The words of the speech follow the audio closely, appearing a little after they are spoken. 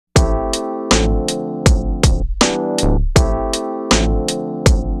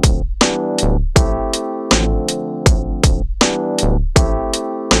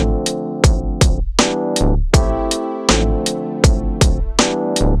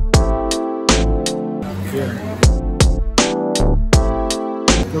here.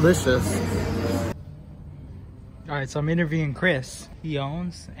 Delicious. All right, so I'm interviewing Chris. He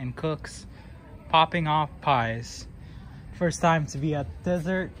owns and cooks Popping Off Pies. First time to be at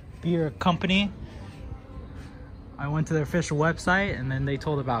Desert Beer Company. I went to their official website and then they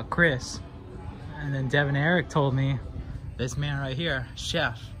told about Chris. And then Devin and Eric told me this man right here,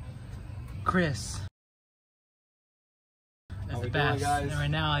 Chef Chris, is the best. And right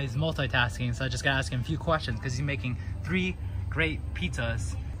now he's multitasking, so I just gotta ask him a few questions because he's making 3 great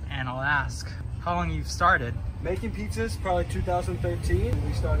pizzas. And I'll ask how long you've started. Making pizzas, probably 2013.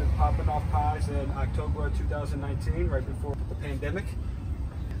 We started Popping Off Pies in October of 2019, right before the pandemic.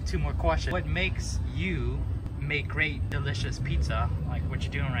 2 more questions. What makes you make great, delicious pizza, like what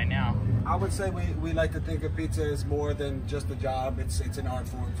you're doing right now? I would say we like to think of pizza as more than just a job. It's an art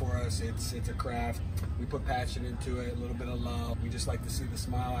form for us. It's a craft. We put passion into it, a little bit of love. We just like to see the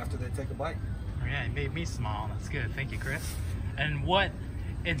smile after they take a bite. Yeah, it made me smile. That's good. Thank you, Chris. And what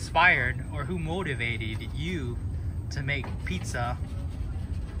inspired or who motivated you to make pizza?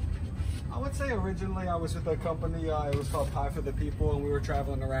 I would say originally I was with a company, it was called Pie for the People, and we were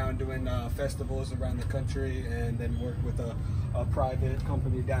traveling around doing festivals around the country, and then worked with a private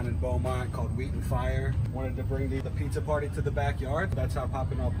company down in Beaumont called Wheat and Fire. Wanted to bring the pizza party to the backyard. That's how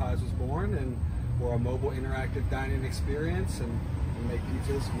Popping Off Pies was born, and we're a mobile interactive dining experience, and we make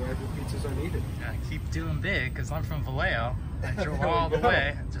pizzas wherever pizzas are needed. Yeah, keep doing big, because I'm from Vallejo. I drove all the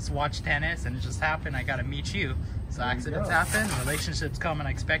way, just watch tennis, and it just happened. I got to meet you. So accidents happen, relationships come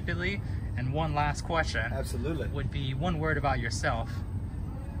unexpectedly. And one last question. Absolutely. Would be 1 word about yourself.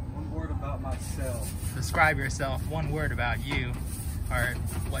 1 word about myself. Describe yourself. 1 word about you, or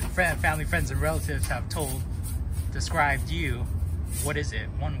what family, friends, and relatives have described you. What is it?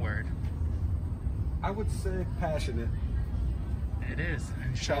 1 word. I would say passionate. It is,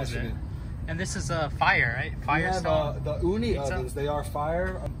 and it shows passionate. it. And this is a fire, right? Firestone. The uni ovens. They are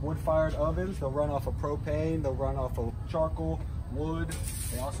wood-fired ovens. They'll run off of propane. They'll run off of charcoal, wood.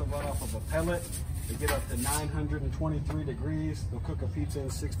 They also run off of a pellet. They get up to 923 degrees. They'll cook a pizza in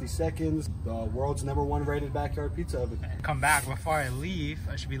 60 seconds. The world's #1 rated backyard pizza oven. Come back before I leave.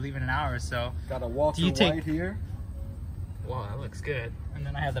 I should be leaving in an hour or so. Got a Walter White here. Wow, that looks good. And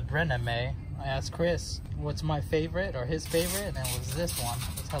then I have the Brenna May. I asked Chris what's my favorite or his favorite, and it was this one.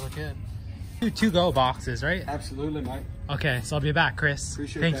 That's hella good. 2 to-go boxes, right? Absolutely, Mike. Okay, so I'll be back, Chris.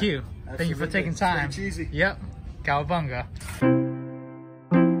 Appreciate Thank that. you. Absolutely. Thank you for taking time. It's pretty cheesy. Yep. Cowabunga.